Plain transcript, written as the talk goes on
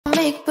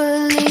make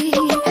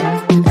believe,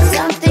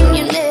 something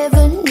you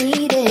never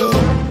needed.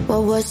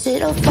 What was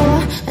it all for?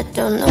 I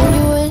don't know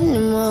you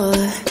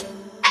anymore.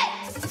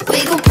 We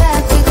go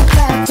back, we go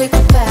back, we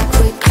go back,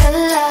 we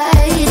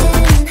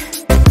colliding.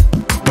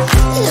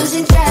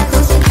 Losing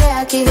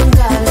track, even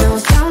God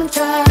knows I'm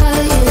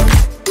trying.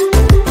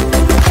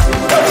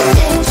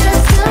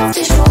 Dangerous,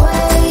 selfish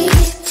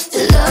ways to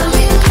love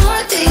you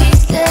more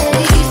these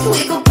days.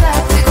 We go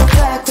back, we go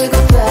back, we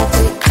go back,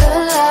 we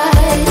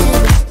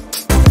colliding.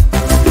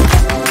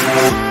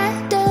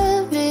 Had a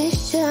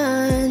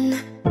vision,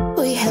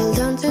 we held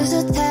on to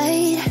so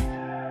tight.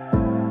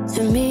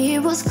 To me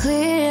it was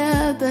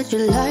clear, but you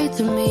lied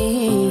to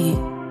me.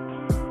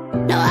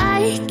 Now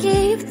I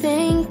keep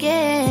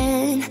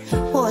thinking,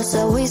 was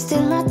I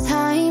wasting my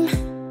time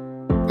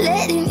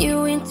letting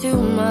you into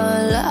my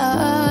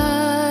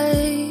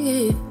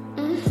life?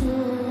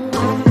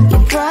 You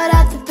brought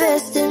out the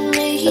best in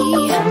me.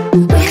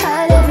 We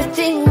had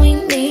everything we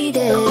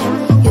needed.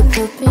 You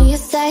put me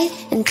aside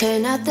and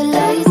turned out the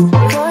lights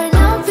for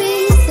no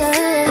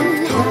reason.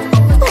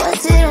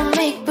 Was it a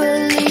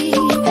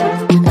make-believe,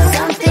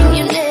 something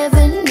you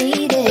never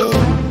needed?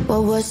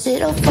 What was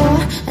it all for?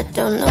 I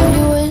don't know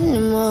you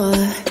anymore.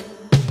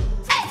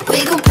 We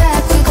go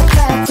back, we go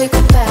back, we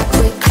go back,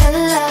 we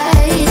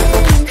colliding.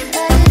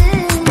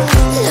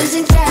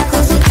 Losing track,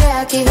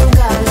 even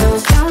God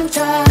knows I'm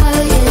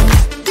trying.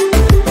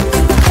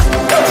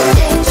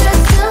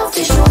 Dangerous,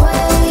 selfish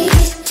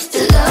ways to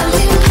love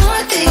you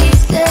more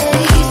these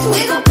days.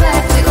 We go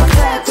back, we go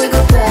back, we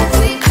go back,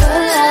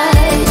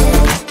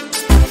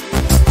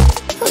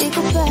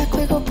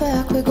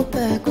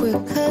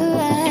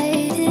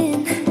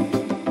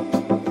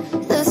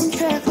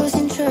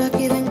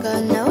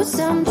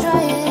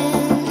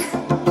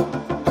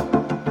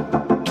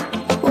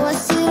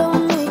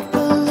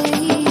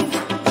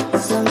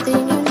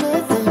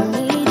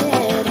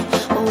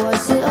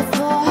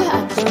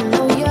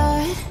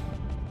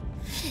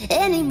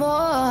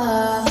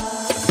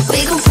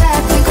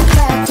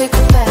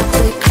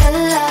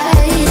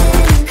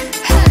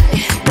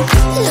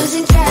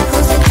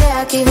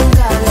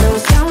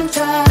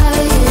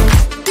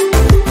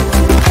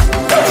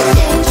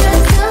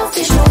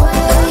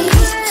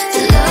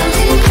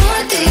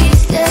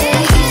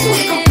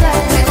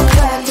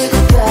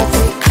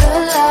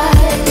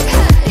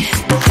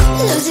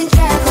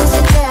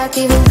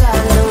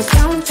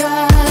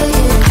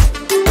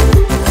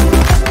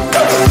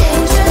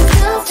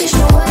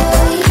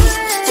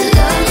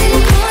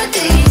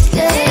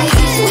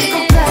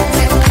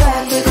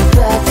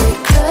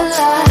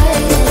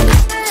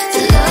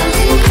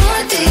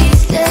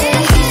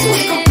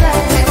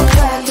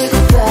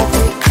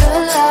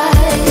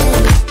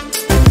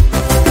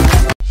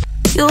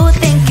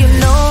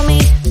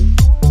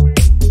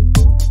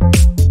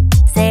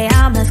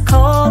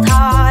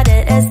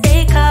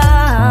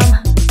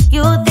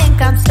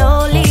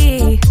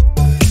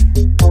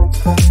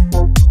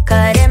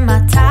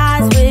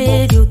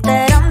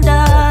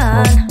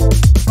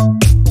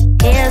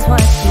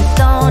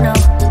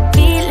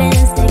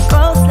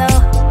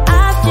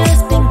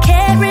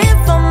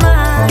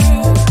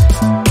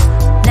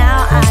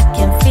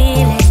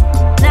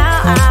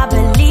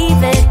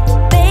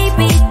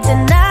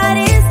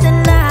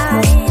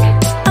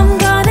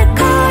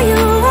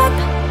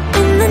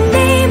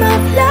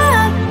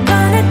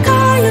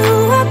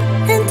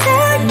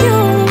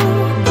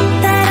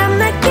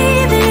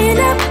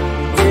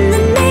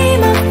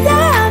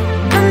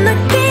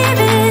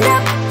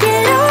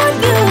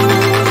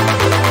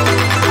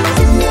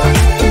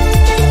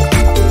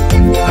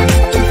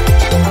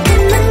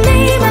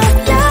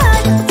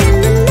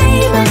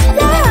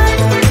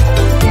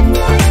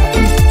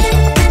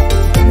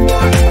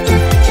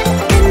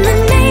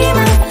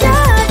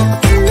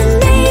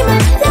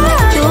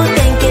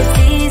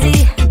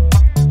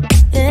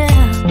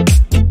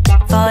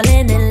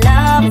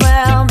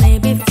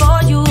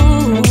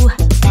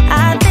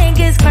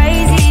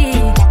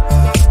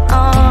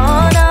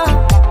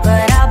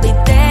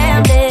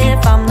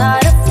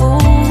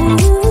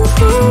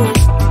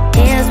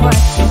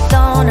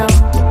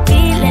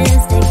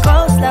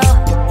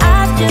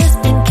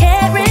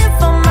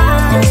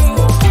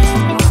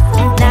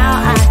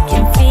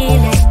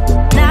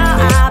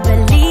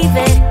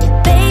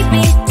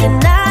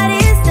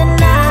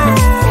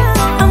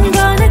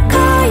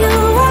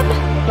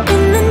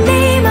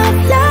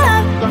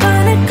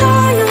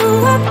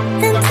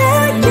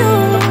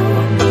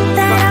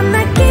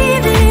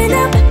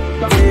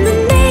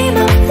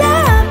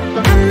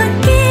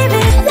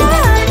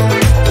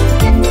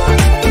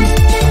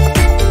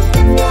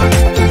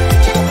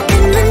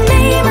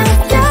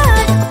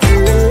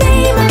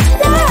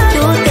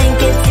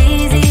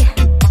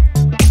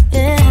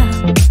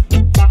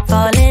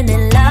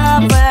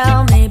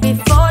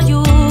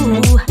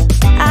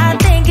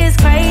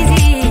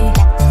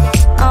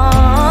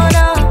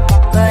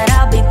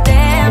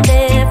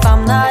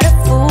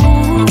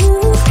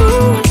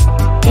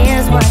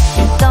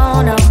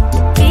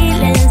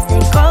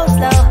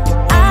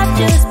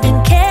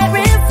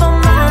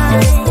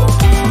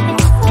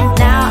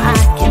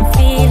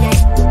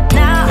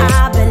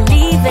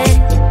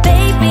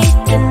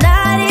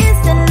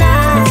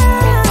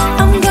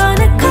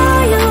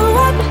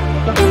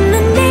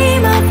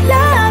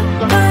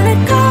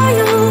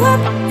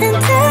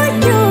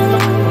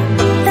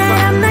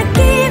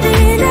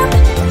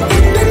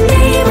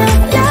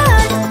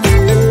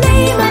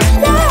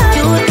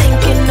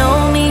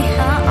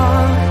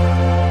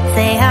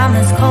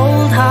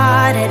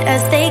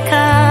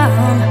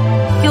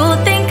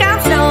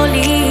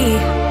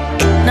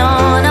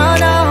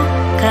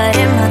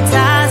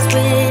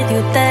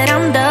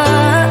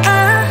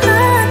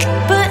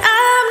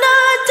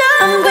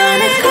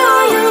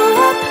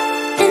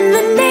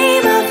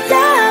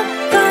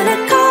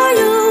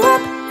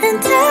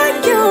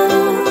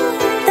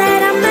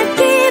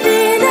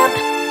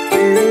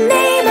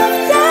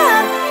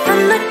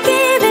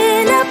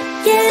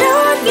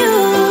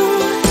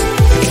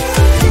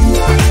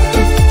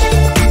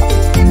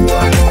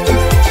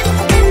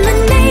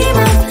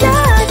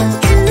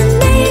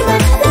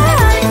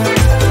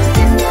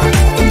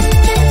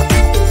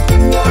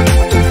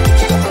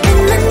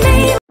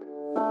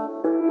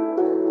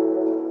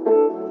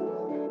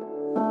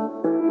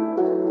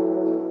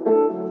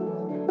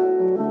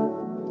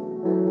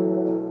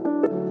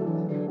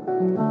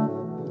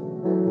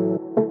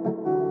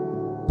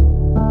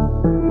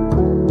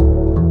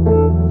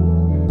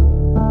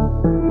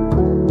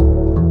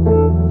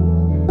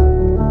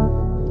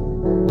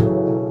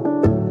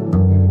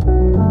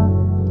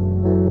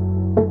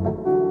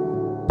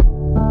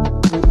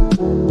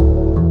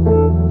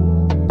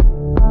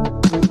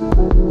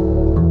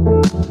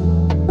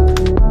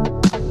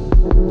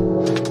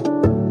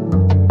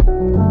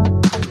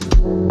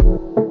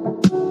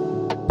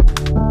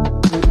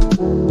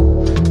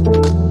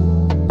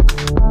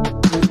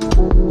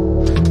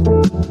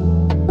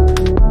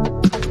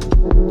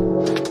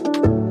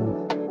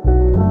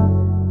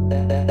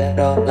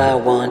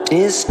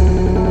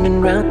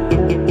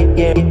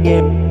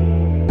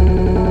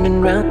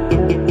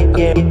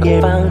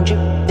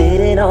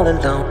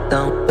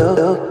 alone,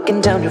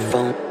 looking down your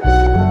phone.